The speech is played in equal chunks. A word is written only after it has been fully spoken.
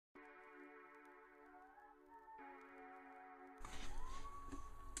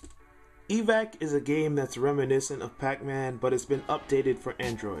EVAC is a game that's reminiscent of Pac-Man, but it's been updated for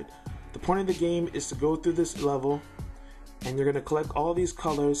Android. The point of the game is to go through this level, and you're going to collect all these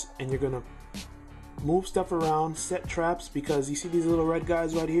colors, and you're going to move stuff around, set traps, because you see these little red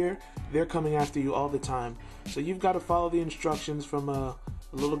guys right here? They're coming after you all the time. So you've got to follow the instructions from a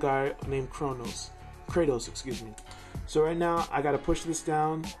little guy named Kratos, excuse me. So right now, I got to push this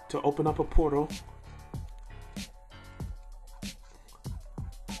down to open up a portal.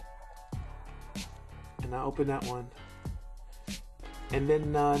 And I open that one. And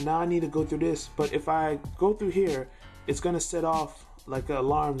then now I need to go through this. But if I go through here, it's going to set off like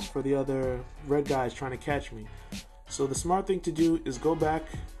alarms for the other red guys trying to catch me. So the smart thing to do is go back,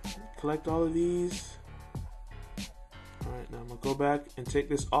 collect all of these. Alright, now I'm going to go back and take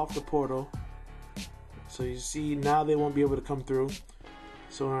this off the portal. So you see, now they won't be able to come through.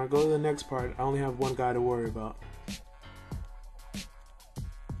 So when I go to the next part, I only have one guy to worry about.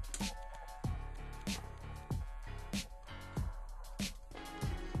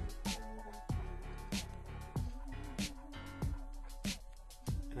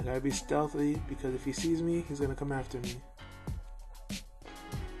 And I gotta be stealthy, because if he sees me, he's gonna come after me.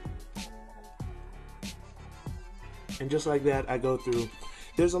 And just like that, I go through.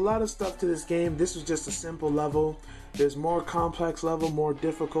 There's a lot of stuff to this game. This was just a simple level. There's more complex level, more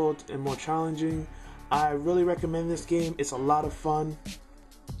difficult, and more challenging. I really recommend this game. It's a lot of fun.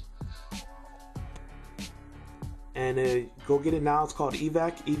 And go get it now. It's called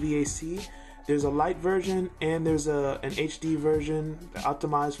EVAC, EVAC. There's a light version and there's an HD version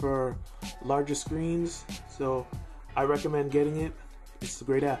optimized for larger screens. So I recommend getting it. It's a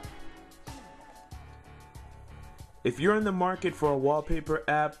great app. If you're in the market for a wallpaper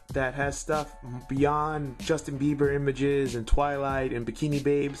app that has stuff beyond Justin Bieber images and Twilight and Bikini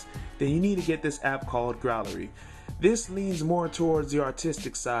Babes, then you need to get this app called Grallery. This leans more towards the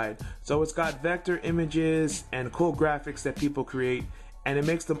artistic side, so it's got vector images and cool graphics that people create, and it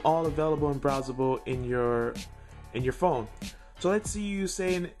makes them all available and browsable in your phone. So let's see you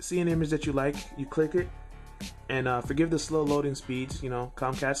see an image that you like, you click it, and forgive the slow loading speeds, you know,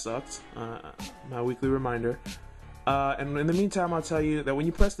 Comcast sucks, my weekly reminder. And in the meantime, I'll tell you that when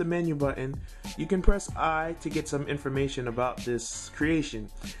you press the menu button, you can press I to get some information about this creation.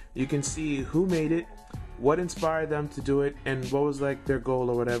 You can see who made it, what inspired them to do it, and what was like their goal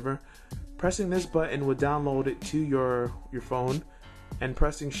or whatever. Pressing this button will download it to your phone, and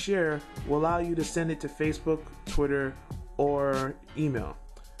pressing share will allow you to send it to Facebook, Twitter, or email.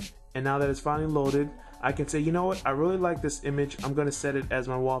 And now that it's finally loaded, I can say, you know what, I really like this image, I'm going to set it as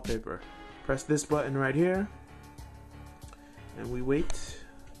my wallpaper. Press this button right here. And we wait,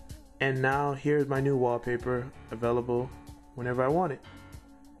 and now here's my new wallpaper, available whenever I want it.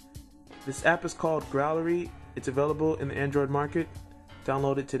 This app is called Grallery. It's available in the Android market.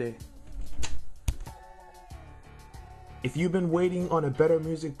 Download it today. If you've been waiting on a better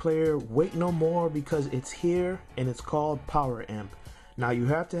music player, wait no more, because it's here, and it's called PowerAMP. Now you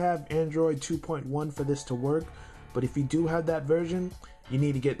have to have Android 2.1 for this to work, but if you do have that version, you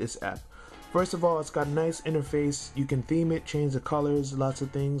need to get this app. First of all, it's got a nice interface. You can theme it, change the colors, lots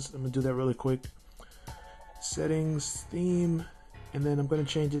of things. I'm going to do that really quick. Settings, theme, and then I'm going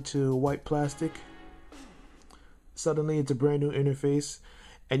to change it to white plastic. Suddenly, it's a brand new interface,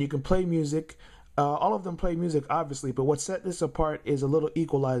 and you can play music. All of them play music, obviously, but what set this apart is a little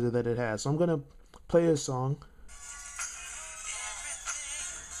equalizer that it has. So I'm going to play a song.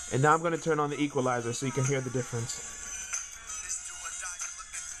 And now I'm going to turn on the equalizer so you can hear the difference.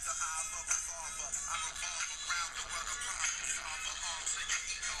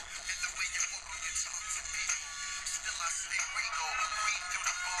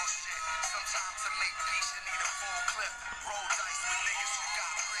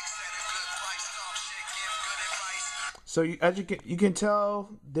 So as you can tell,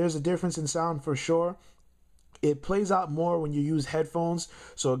 there's a difference in sound for sure. It plays out more when you use headphones,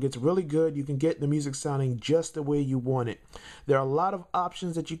 so it gets really good. You can get the music sounding just the way you want it. There are a lot of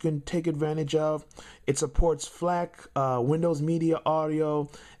options that you can take advantage of. It supports FLAC, Windows Media Audio.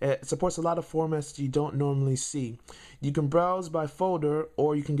 It supports a lot of formats that you don't normally see. You can browse by folder,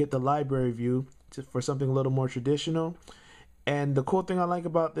 or you can get the library view for something a little more traditional. And the cool thing I like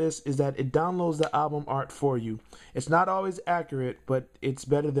about this is that it downloads the album art for you. It's not always accurate, but it's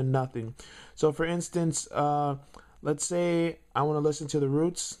better than nothing. So for instance, let's say I want to listen to The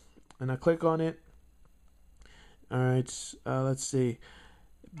Roots, and I click on it. Alright, let's see.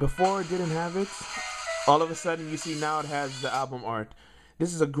 Before it didn't have it, all of a sudden you see now it has the album art.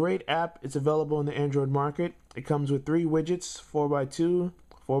 This is a great app. It's available in the Android market. It comes with 3 widgets, 4x2,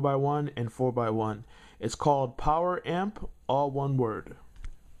 4x1, and 4x1. It's called PowerAMP, all one word.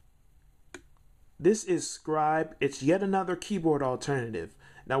 This is Scrybe. It's yet another keyboard alternative.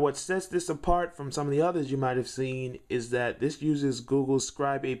 Now what sets this apart from some of the others you might have seen is that this uses Google's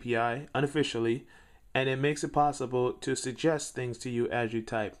Scrybe API unofficially, and it makes it possible to suggest things to you as you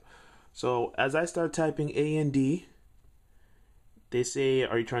type. So as I start typing A and D, they say,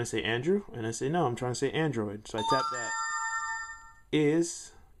 "Are you trying to say Andrew?" And I say, "No, I'm trying to say Android." So I tap that.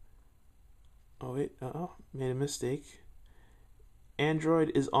 Made a mistake.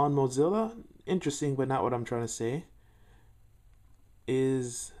 Android is on Mozilla. Interesting, but not what I'm trying to say.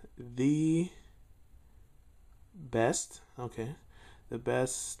 Is the best, okay, the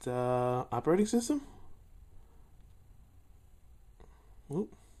best operating system?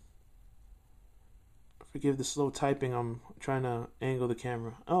 Oop. Forgive the slow typing, I'm trying to angle the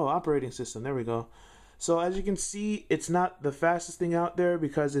camera. Oh, operating system, there we go. So as you can see, it's not the fastest thing out there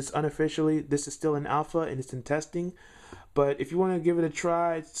because it's unofficially, this is still in alpha and it's in testing. But if you want to give it a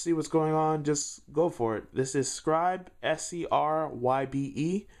try, see what's going on, just go for it. This is Scrybe,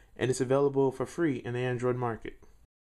 Scrybe, and it's available for free in the Android market.